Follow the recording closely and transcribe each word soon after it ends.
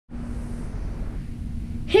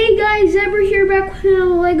Hey guys, Zebra here, back with another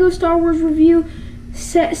LEGO Star Wars review,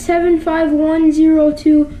 set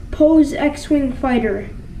 75102 Poe's X-Wing Fighter.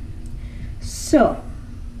 So,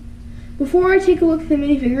 before I take a look at the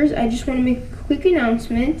minifigures, I just want to make a quick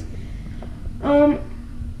announcement.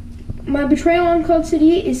 My Betrayal on Cloud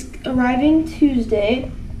City is arriving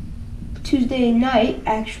Tuesday night,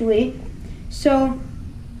 actually. So,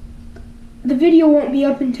 the video won't be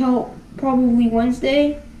up until probably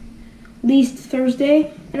Wednesday, least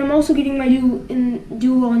Thursday, and I'm also getting my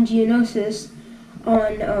duel on Geonosis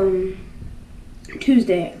on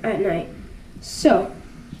Tuesday at night. So,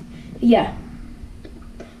 yeah,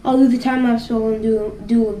 I'll do the time-lapse duel of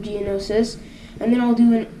Geonosis, and then I'll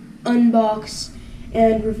do an unbox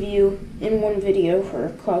and review in one video for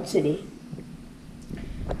Cloud City.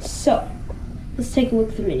 So, let's take a look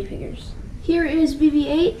at the minifigures. Here is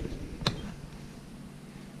BB-8.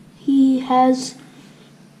 He has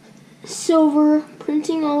silver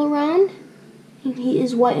printing all around. He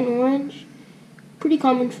is white and orange. Pretty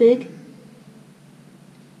common fig.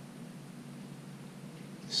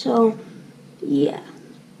 So, yeah.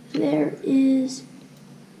 There is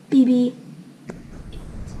BB-8.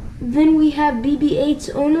 Then we have BB-8's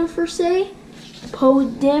owner for say, Poe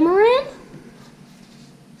Dameron.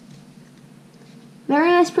 Very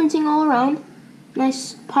nice printing all around.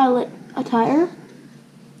 Nice pilot attire.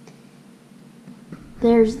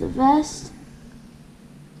 There's the vest.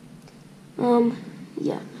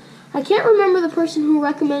 Yeah. I can't remember the person who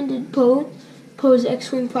recommended Poe's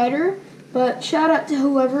X-Wing Fighter, but shout out to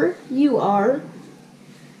whoever you are.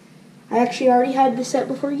 I actually already had this set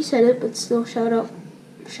before you said it, but still shout out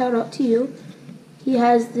to you. He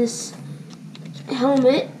has this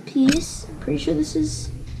helmet piece. I'm pretty sure this is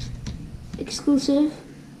exclusive.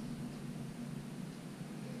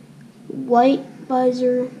 White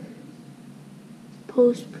visor.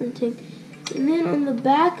 Post printing, and then on the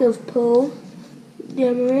back of Poe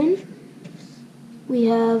Dameron, we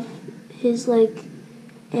have his like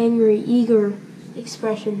angry, eager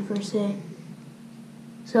expression per se.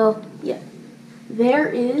 So yeah, there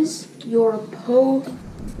is your Poe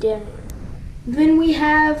Dameron. Then we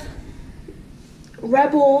have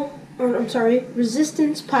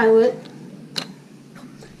Resistance pilot.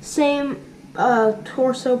 Same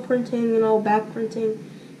torso printing and all back printing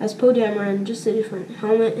as Poe Dameron, just a different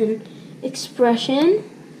helmet and expression.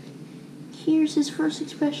 Here's his first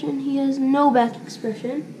expression. He has no back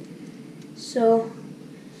expression. So,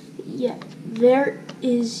 yeah, there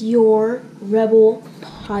is your Rebel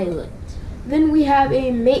pilot. Then we have a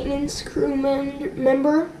maintenance crew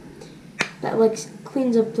member that like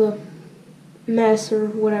cleans up the mess or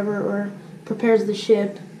whatever, or prepares the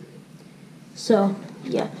ship. So,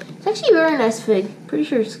 yeah, it's actually a very nice fig. Pretty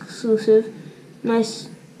sure it's exclusive. Nice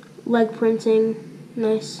leg printing,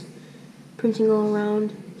 nice printing all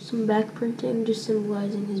around, some back printing just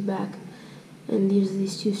symbolizing his back, and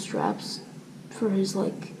these two straps for his,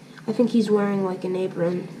 like, I think he's wearing like an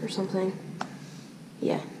apron or something.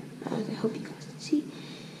 Yeah, I hope you guys can see.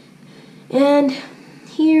 And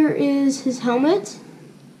here is his helmet.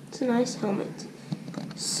 It's a nice helmet.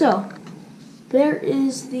 So there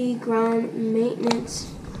is the ground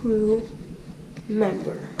maintenance crew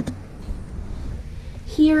member.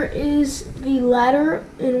 Here is the ladder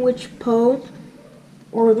in which Poe,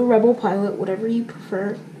 or the Rebel pilot, whatever you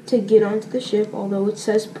prefer, to get onto the ship, although it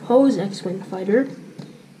says Poe's X-Wing Fighter.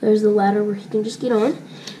 There's the ladder where he can just get on.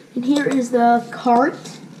 And here is the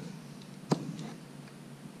cart.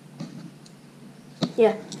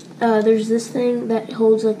 Yeah, there's this thing that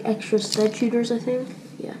holds like extra stud shooters, I think.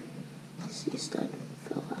 Yeah, see, a stud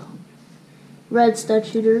fell out. Red stud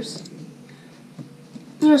shooters.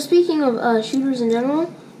 You know, speaking of shooters in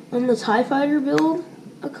general, on the TIE Fighter build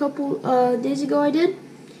a couple days ago I did,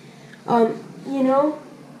 you know,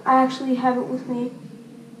 I actually have it with me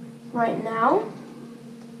right now.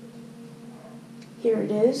 Here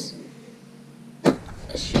it is.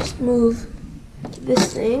 Let's just move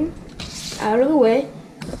this thing out of the way,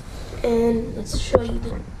 and let's show you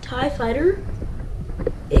the TIE Fighter.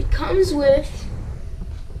 It comes with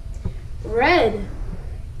red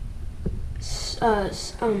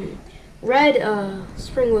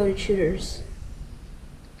spring-loaded shooters,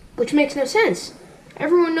 which makes no sense.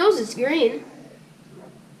 Everyone knows it's green.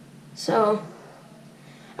 So,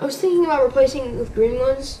 I was thinking about replacing it with green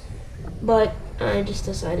ones, but I just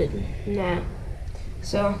decided, nah.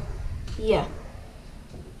 So, yeah.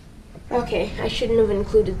 Okay, I shouldn't have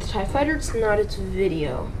included the TIE Fighter. It's not its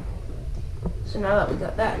video. So now that we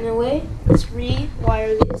got that in the way, let's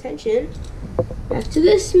rewire the attention back to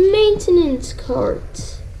this maintenance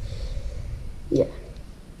cart. Yeah,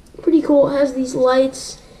 pretty cool. It has these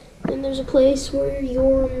lights Then there's a place where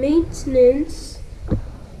your maintenance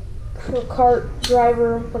cart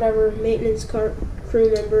driver, whatever, maintenance cart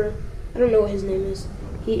crew member, I don't know what his name is.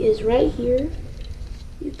 He is right here.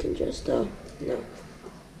 You can just, no.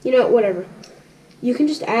 You know, whatever. You can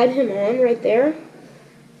just add him on right there.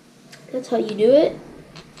 That's how you do it.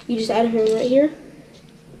 You just add him on right here.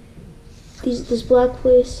 This black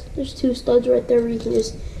place, there's 2 studs right there where you can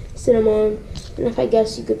just sit them on. And if I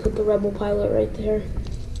guess you could put the Rebel pilot right there.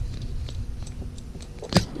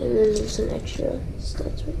 And then there's some extra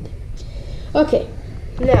studs right there. Okay,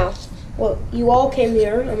 now, what you all came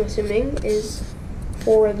here, I'm assuming, is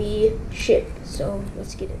for the ship. So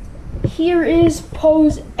let's get into it. Here is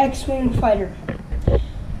Poe's X-Wing fighter.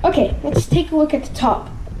 Okay, let's take a look at the top.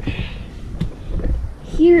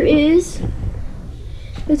 Here is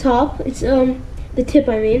the top. It's the tip,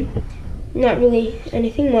 I mean. Not really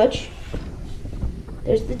anything much.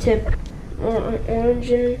 There's the tip, orange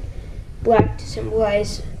and black to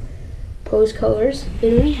symbolize Poe's colors.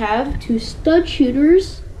 Then we have 2 stud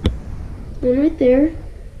shooters. One right there.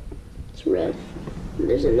 It's red. And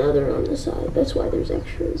there's another on the side. That's why there's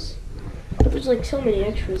extras. But there's like so many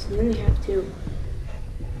extras. You only have 2.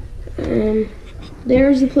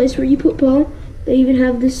 There's the place where you put Poe. They even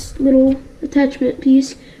have this little attachment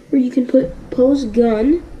piece where you can put Poe's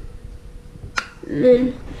gun. And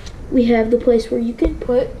then we have the place where you can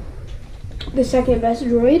put the 2nd best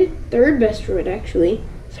droid, 3rd best droid actually,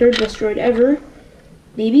 3rd best droid ever,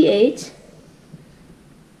 BB-8,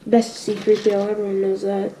 best C-3PO, everyone knows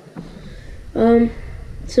that.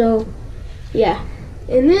 So, yeah.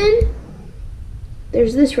 And then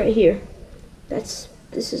there's this right here. This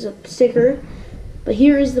is a sticker, but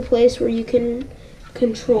here is the place where you can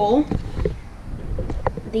control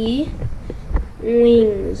the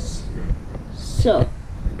wings. So,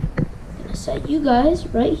 I'm gonna set you guys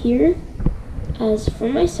right here. As for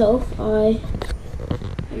myself, I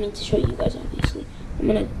mean to show you guys obviously. I'm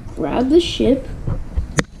gonna grab the ship.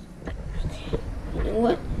 Okay, you know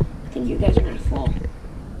what? I think you guys are gonna fall.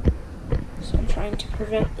 So I'm trying to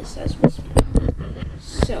prevent this as we speak.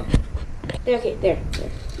 So, okay, there.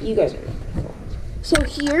 You guys are not gonna fall. So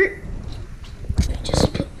here, I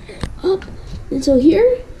just put it up. And so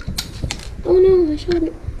here, oh no, I showed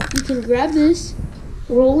it. You can grab this,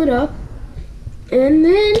 roll it up, and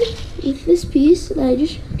then with this piece that I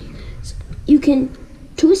just showed you guys, you can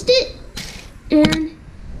twist it, and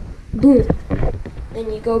boom.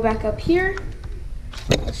 Then you go back up here.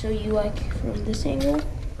 I'll show you like from this angle.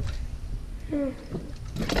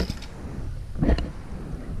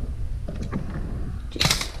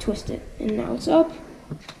 Just twist it, and now it's up,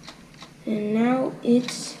 and now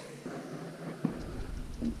it's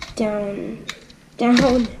down.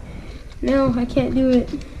 No, I can't do it.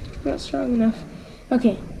 I'm not strong enough.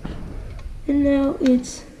 Okay. And now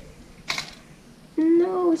it's...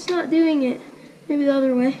 No, it's not doing it. Maybe the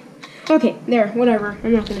other way. Okay, there, whatever.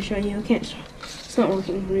 I'm not going to show you. I can't. It's not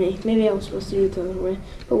working for me. Maybe I was supposed to do it the other way,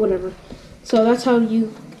 but whatever. So that's how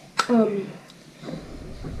you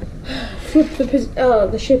flip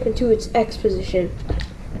the ship into its X position.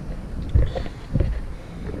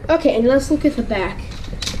 Okay, and let's look at the back.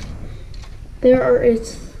 There are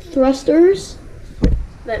its thrusters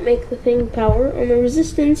that make the thing power. On the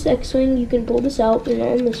Resistance X-Wing, you can pull this out, and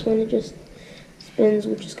on this one, it just spins,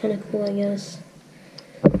 which is kind of cool, I guess.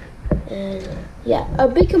 And yeah, a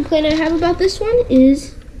big complaint I have about this one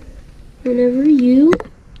is whenever you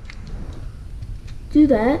do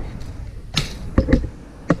that,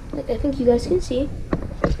 like I think you guys can see,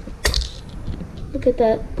 look at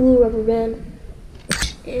that blue rubber band.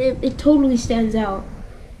 It totally stands out.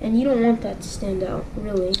 And you don't want that to stand out,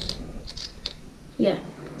 really. Yeah.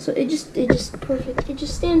 So it just perfect. It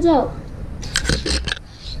just stands out.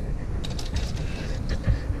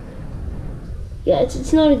 Yeah,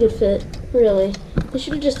 it's not a good fit, really. They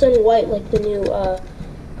should have just done white like the new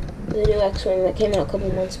X-Wing that came out a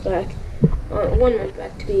couple months back. 1 month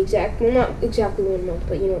back to be exact. Well, not exactly 1 month,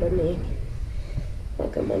 but you know what I mean.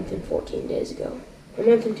 Like a month and 14 days ago. A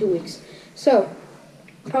month and 2 weeks. So,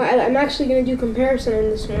 I'm actually going to do comparison on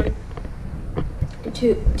this one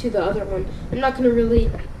to the other one.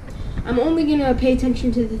 I'm only going to pay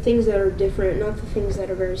attention to the things that are different, not the things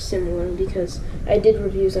that are very similar, because I did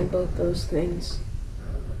reviews on both those things.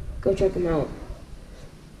 Go check them out.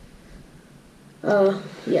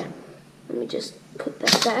 Yeah. Let me just put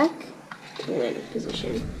that back to the landing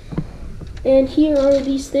position. And here are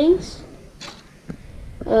these things.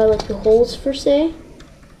 Like the holes, per se.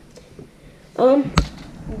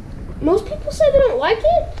 Most people say they don't like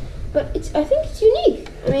it, but I think it's unique.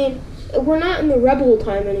 I mean, we're not in the Rebel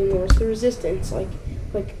time anymore. It's the Resistance. Like,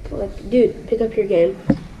 dude, pick up your game.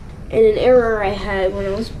 And an error I had when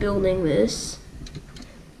I was building this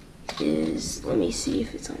is, let me see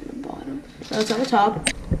if it's on the bottom. No, it's on the top.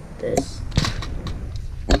 This.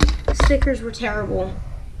 The stickers were terrible.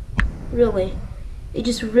 Really. It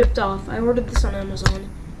just ripped off. I ordered this on Amazon.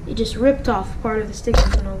 It just ripped off part of the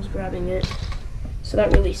stickers when I was grabbing it. So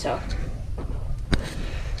that really sucked.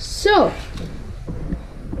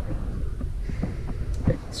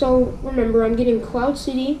 So remember, I'm getting Cloud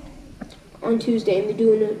City on Tuesday. I'm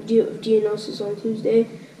doing a Geonosis on Tuesday.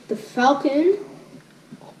 The Falcon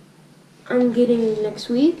I'm getting next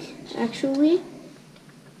week, actually.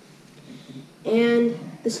 And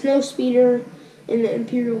the Snow Speeder and the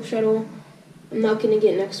Imperial Shuttle I'm not going to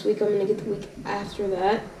get next week. I'm going to get the week after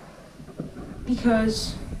that.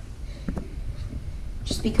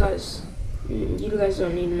 Just because. You guys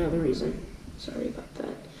don't need another reason. Sorry about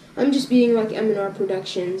that. I'm just being like M&R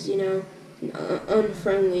Productions, you know,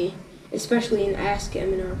 unfriendly, especially in Ask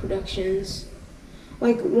M&R Productions.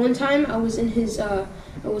 Like one time, I was in his live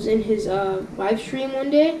stream one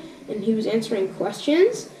day, and he was answering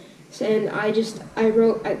questions, and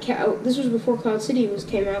this was before Cloud City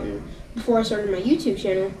came out, and before I started my YouTube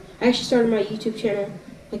channel. I actually started my YouTube channel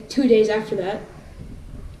like 2 days after that.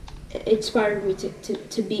 It inspired me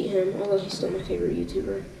to beat him, although he's still my favorite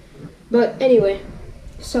YouTuber. But anyway,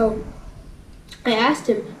 so I asked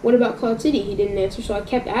him, what about Cloud City? He didn't answer, so I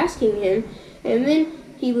kept asking him, and then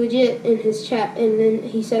he legit in his chat, and then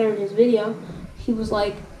he said on his video, he was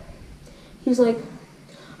like,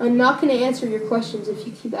 I'm not going to answer your questions if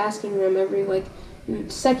you keep asking them every like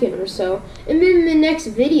second or so. And then in the next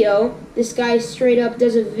video, this guy straight up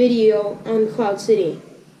does a video on Cloud City.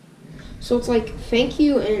 So it's like thank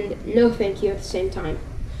you and no thank you at the same time.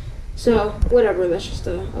 So whatever, that's just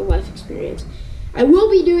a life experience. I will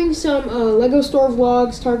be doing some Lego store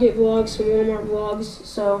vlogs, Target vlogs, some Walmart vlogs,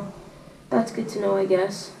 so that's good to know, I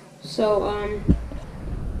guess. So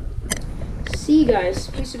see you guys.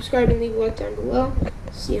 Please subscribe and leave a like down below.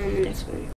 See you on the next one.